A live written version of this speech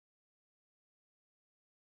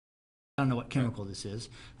I don't know what chemical this is.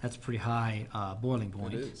 That's a pretty high boiling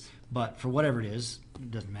point. It is. But for whatever it is,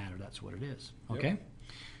 it doesn't matter. That's what it is. Okay? Yep.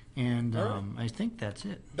 And right. I think that's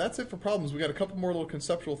it. That's it for problems. We got a couple more little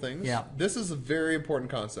conceptual things. Yeah. This is a very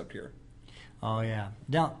important concept here. Oh, yeah.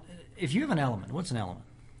 Now, if you have an element, what's an element?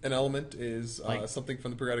 An element is Like something from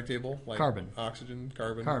the periodic table, like carbon. Oxygen,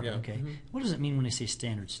 carbon. Carbon, yeah. okay. What does it mean when they say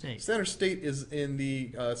standard state? Standard state is in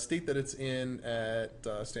the state that it's in at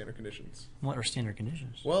standard conditions. What are standard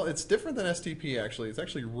conditions? Well, it's different than STP, actually. It's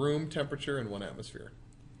actually room temperature and 1 atmosphere.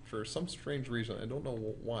 For some strange reason. I don't know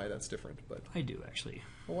why that's different. But I do, actually.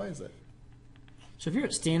 well, why is that? So if you're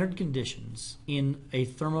at standard conditions in a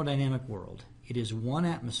thermodynamic world, it is 1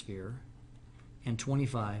 atmosphere and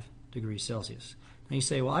 25 degrees Celsius. And you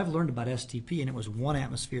say, well, I've learned about STP, and it was 1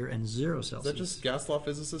 atmosphere and 0 Celsius. Is that just gas law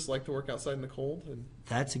physicists like to work outside in the cold? And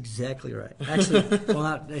That's exactly right. Actually, well,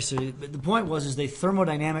 not actually. But the point was, the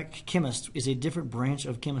thermodynamic chemist is a different branch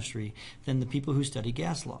of chemistry than the people who study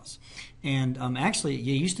gas laws. And actually,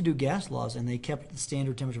 you used to do gas laws, and they kept the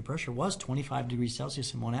standard temperature pressure was 25 degrees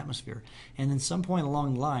Celsius in 1 atmosphere. And then some point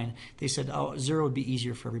along the line, they said, oh, 0 would be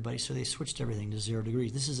easier for everybody, so they switched everything to 0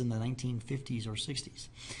 degrees. This is in the 1950s or 60s.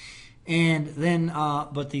 And then,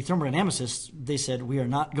 but the thermodynamicists, they said, we are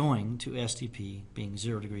not going to STP being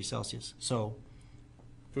 0 degrees Celsius. So,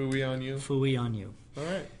 Phooey on you. phooey on you. All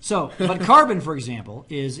right. So, but carbon, for example,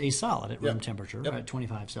 is a solid at room Yep. temperature Yep. at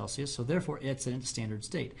 25 Celsius. So therefore, it's in its standard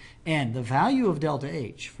state. And the value of delta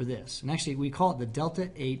H for this, and actually we call it the delta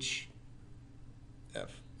H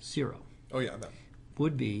F. 0, Oh, yeah, that.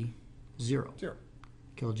 would be 0 0.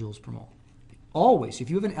 kilojoules per mole. Always, if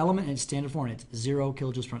you have an element in its standard form, it's 0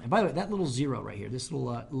 kilojoules per mole. And by the way, that little 0 right here, this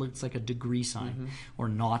little looks like a degree sign or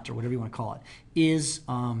naught or whatever you want to call it, is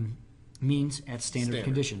means at standard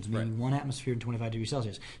conditions, meaning 1 atmosphere and 25 degrees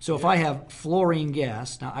Celsius. So if I have fluorine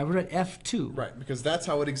gas, now I wrote F2. Right, because that's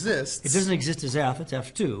how it exists. It doesn't exist as F, it's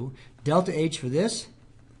F2. Delta H for this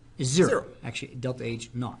is 0. 0. Actually, delta H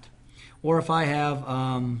not. Or if I have,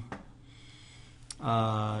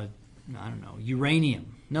 I don't know,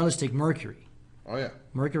 uranium. Now let's take mercury. Oh, yeah.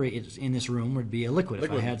 Mercury is in this room would be a liquid.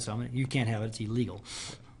 Liquid. If I had some. You can't have it, it's illegal.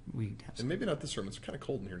 We have And some. maybe not this room. It's kind of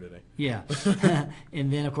cold in here today. Yeah.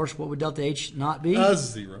 And then, of course, what would delta H not be?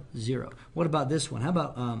 0. 0. What about this one? How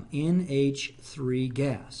about NH3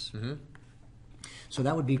 gas? So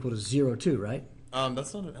that would be equal to 0 too, right?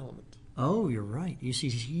 That's not an element. Oh, you're right. You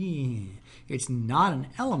see, it's not an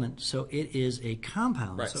element, so it is a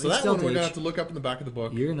compound. Right, so it's that one delta we're going to H. have to look up in the back of the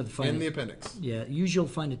book. You're going to have to find in it. the appendix. Yeah, usually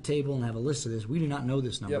you'll find a table and have a list of this. We do not know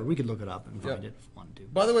this number. Yep. We could look it up and find Yep. it if we wanted to.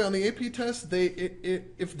 By the way, on the AP test,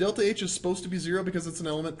 if delta H is supposed to be 0 because it's an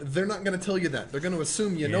element, they're not going to tell you that. They're going to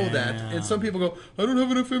assume you know that. And some people go, I don't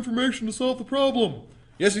have enough information to solve the problem.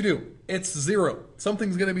 Yes, you do. It's 0.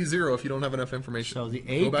 Something's going to be 0 if you don't have enough information. So the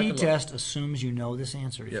Go back AP and look. test assumes you know this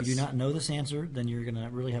answer. If Yes. you do not know this answer, then you're going to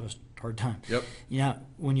really have a hard time. Yep. Yeah,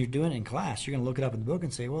 when you're doing it in class, you're going to look it up in the book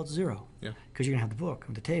and say, well, it's 0. Yeah. Because you're going to have the book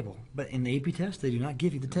and the table. But in the AP test, they do not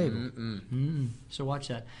give you the table. So watch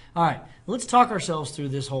that. All right, let's talk ourselves through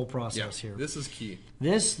this whole process here. This is key.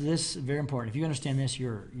 This is very important. If you understand this,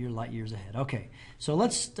 you're light years ahead. Okay, so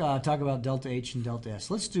let's talk about delta H and delta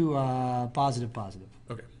S. Let's do positive, positive.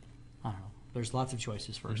 Okay. I don't know. There's lots of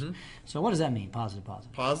choices first. So what does that mean, positive,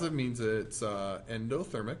 positive? Positive means it's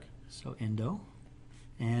endothermic. So endo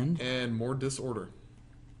and more disorder.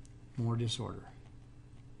 more disorder.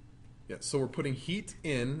 Yeah, so we're putting heat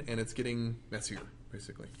in, and it's getting messier,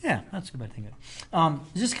 basically. Yeah, that's a good way to think of it.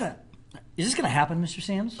 Is this gonna happen, Mr.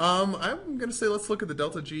 Sams? I'm going to say let's look at the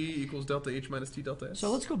delta G equals delta H minus T delta S.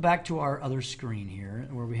 So let's go back to our other screen here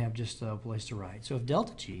where we have just a place to write. So if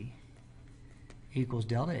delta G equals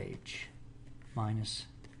delta H minus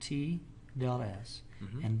T delta S,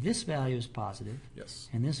 and this value is positive, Yes.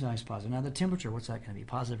 and this value is positive. Now the temperature, what's that going to be,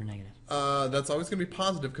 positive or negative? That's always going to be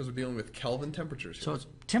positive because we're dealing with Kelvin temperatures here. So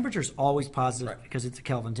temperature is always positive Right. because it's a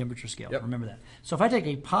Kelvin temperature scale. Yep. Remember that. So if I take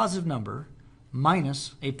a positive number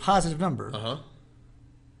minus a positive number,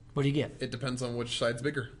 what do you get? It depends on which side's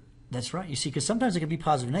bigger. That's right. You see, because sometimes it can be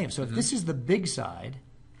positive or negative. So if this is the big side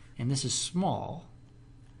and this is small,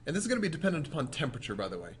 And this is going to be dependent upon temperature, by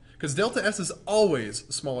the way, because delta S is always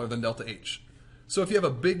smaller than delta H. So if you have a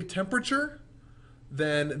big temperature,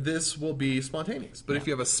 then this will be spontaneous. But if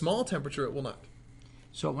you have a small temperature, it will not.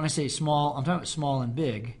 so when I say small, I'm talking about small and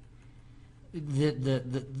big.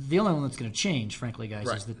 The only one that's going to change, frankly, guys,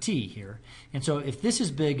 Right. is the T here. And so if this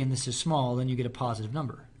is big and this is small, then you get a positive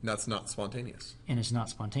number. And that's not spontaneous. And it's not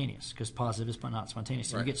spontaneous because positive is not spontaneous.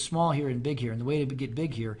 So Right. you get small here and big here. And the way to get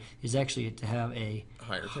big here is actually to have a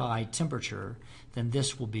Higher high temperature. Then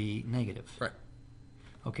this will be negative. Right.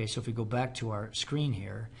 Okay, so if we go back to our screen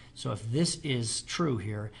here, so if this is true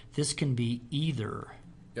here, this can be either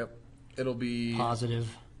Yep. It'll be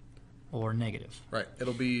positive or negative. Right.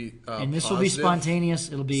 It'll be and this will be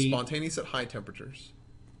spontaneous. It'll be spontaneous at high temperatures.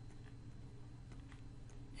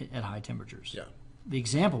 At high temperatures. Yeah. The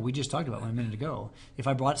example we just talked about a minute ago, if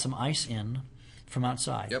I brought some ice in from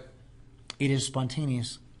outside, Yep. it is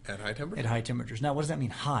spontaneous At high temperatures. at high temperatures. Now, what does that mean,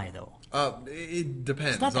 high, though? It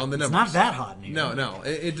depends It's on the numbers. It's not that hot in here. No.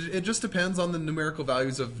 It just depends on the numerical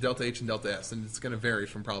values of delta H and delta S, and it's going to vary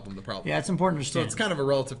from problem to problem. Yeah, it's important to So understand. it's kind of a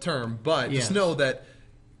relative term, but Yes. just know that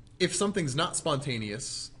if something's not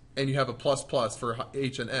spontaneous and you have a plus plus for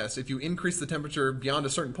H and S, if you increase the temperature beyond a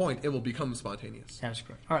certain point, it will become spontaneous. That's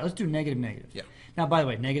correct. All right, let's do negative, negative. Yeah. Now, by the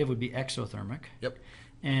way, negative would be exothermic. Yep.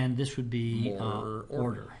 And this would be More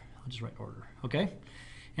order. I'll just write order. Okay?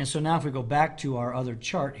 And so now if we go back to our other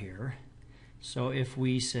chart here, so if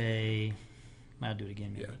we say, I'll do it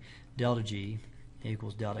again maybe, Yeah. delta G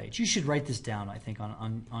equals delta H. You should write this down, I think,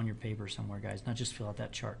 on your paper somewhere, guys, not just fill out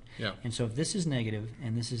that chart. Yeah. And so if this is negative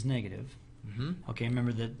and this is negative, okay,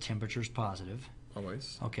 remember the temperature is positive.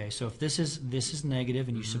 Always. Okay, so if this is negative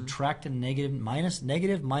and you subtract a negative minus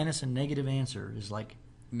a negative answer is like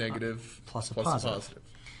Negative plus a plus positive. a positive.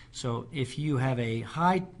 So if you have a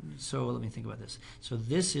high, so let me think about this. So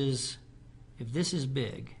this is, if this is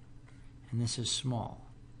big and this is small,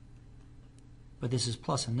 but this is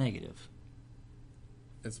plus a negative,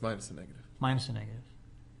 It's minus a negative. minus a negative.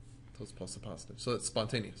 So it's plus a positive. So it's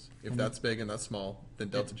spontaneous. If that's big and that's small, then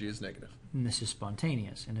delta G is negative. And this is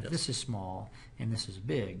spontaneous. And if Yes. this is small and this is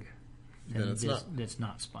big, then it's not. that's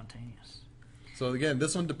not spontaneous. So again,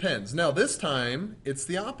 this one depends. Now this time, it's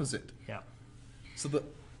the opposite. Yeah. So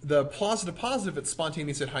the positive positive, it's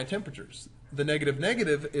spontaneous at high temperatures. The negative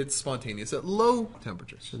negative, it's spontaneous at low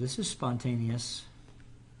temperatures. So this is spontaneous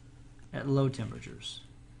at low temperatures.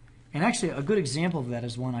 And actually, a good example of that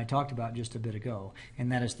is one I talked about just a bit ago, and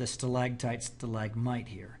that is the stalactite stalagmite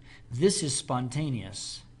here. This is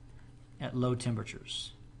spontaneous at low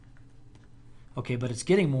temperatures. Okay, but it's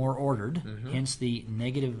getting more ordered, hence the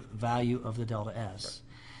negative value of the delta S.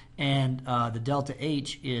 Right. And the delta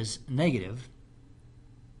H is negative.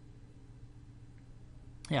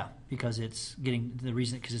 Yeah, because it's getting the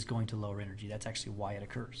reason because it's going to lower energy. That's actually why it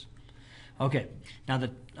occurs. Okay, now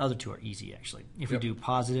the other two are easy actually. If we do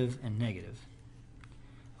positive and negative,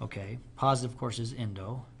 okay, positive of course is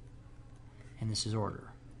endo, and this is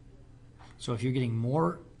order. So if you're getting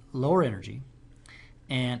lower energy,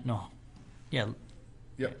 and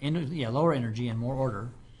lower energy and more order.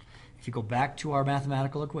 If you go back to our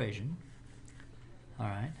mathematical equation, all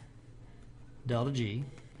right, delta G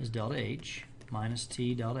is delta H minus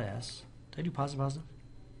T delta S. Did I do positive,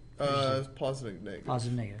 positive? Positive, negative.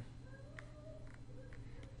 Positive, negative.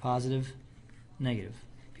 Positive, negative.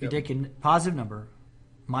 If you take a positive number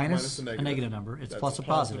minus a negative number, it's plus a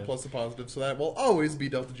positive. Plus a positive, so that will always be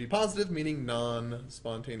delta G positive, meaning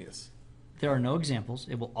non-spontaneous. There are no examples.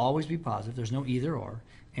 It will always be positive. There's no either or,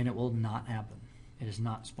 and it will not happen. It is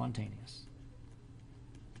not spontaneous.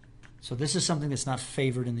 So this is something that's not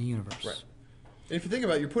favored in the universe. Right. And if you think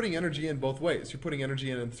about it, you're putting energy in both ways. You're putting energy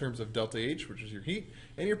in terms of delta H, which is your heat,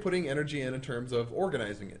 and you're putting energy in terms of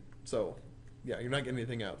organizing it. So, yeah, you're not getting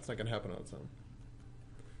anything out. It's not going to happen on its own.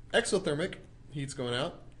 Exothermic, heat's going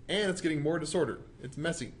out, and it's getting more disordered. It's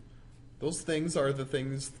messy. Those things are the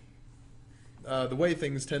things, the way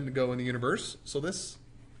things tend to go in the universe. So this,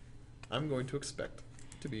 I'm going to expect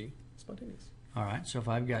to be spontaneous. All right, so if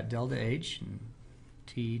I've got delta H and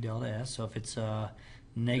T delta S, so if it's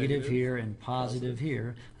negative here and positive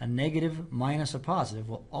here, a negative minus a positive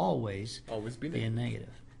will always be a negative.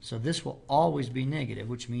 So this will always be negative,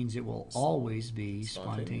 which means it will always be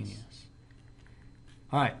spontaneous.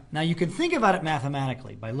 All right, now you can think about it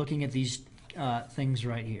mathematically by looking at these things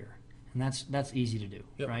right here. And that's easy to do,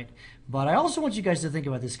 right? But I also want you guys to think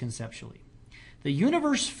about this conceptually. The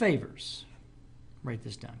universe favors, write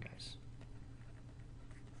this down, guys.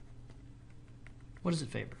 What does it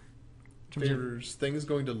favor? Favors things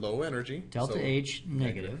going to low energy. Delta H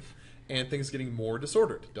negative. And things getting more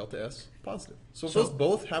disordered. Delta S positive. So if those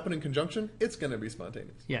both happen in conjunction, it's going to be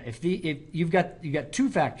spontaneous. Yeah, if you've got two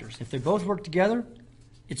factors. If they both work together,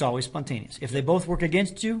 it's always spontaneous. If they both work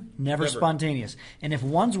against you, never spontaneous. And if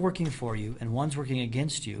one's working for you and one's working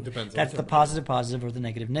against you, that's the positive positive or the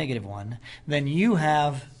negative negative one, then you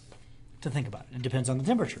have to think about it. It depends on the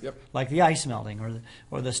temperature, like the ice melting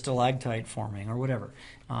or the stalactite forming or whatever.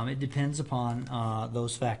 It depends upon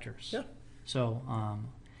those factors. Yeah. So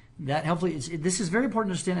that hopefully this is very important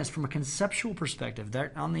to understand as from a conceptual perspective.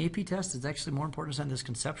 That on the AP test, it's actually more important to understand this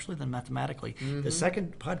conceptually than mathematically. Mm-hmm. The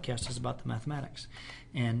second podcast is about the mathematics,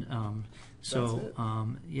 and so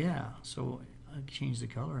change the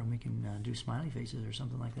color and we can do smiley faces or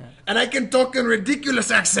something like that. And I can talk in ridiculous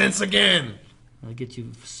accents again, I'll get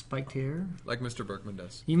you spiked hair. like Mr. Bergmann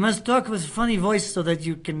does. You must talk with a funny voice so that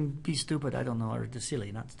you can be stupid. I don't know, or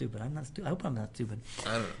silly, not stupid. I'm not stupid. I hope I'm not stupid.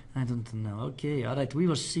 I don't know. Okay, all right. We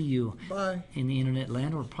will see you Bye. in the internet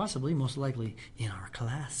land, or possibly, most likely, in our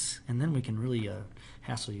class, and then we can really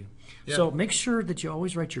hassle you. Yeah. So make sure that you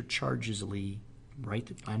always write your charges, Lee.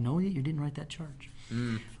 I know that you didn't write that charge.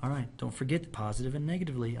 All right. Don't forget the positive and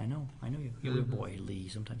negatively. I know you. You're a boy, Lee.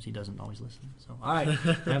 Sometimes he doesn't always listen. So, all right.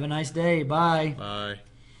 Have a nice day. Bye. Bye.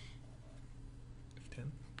 F10?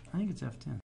 I think it's F10.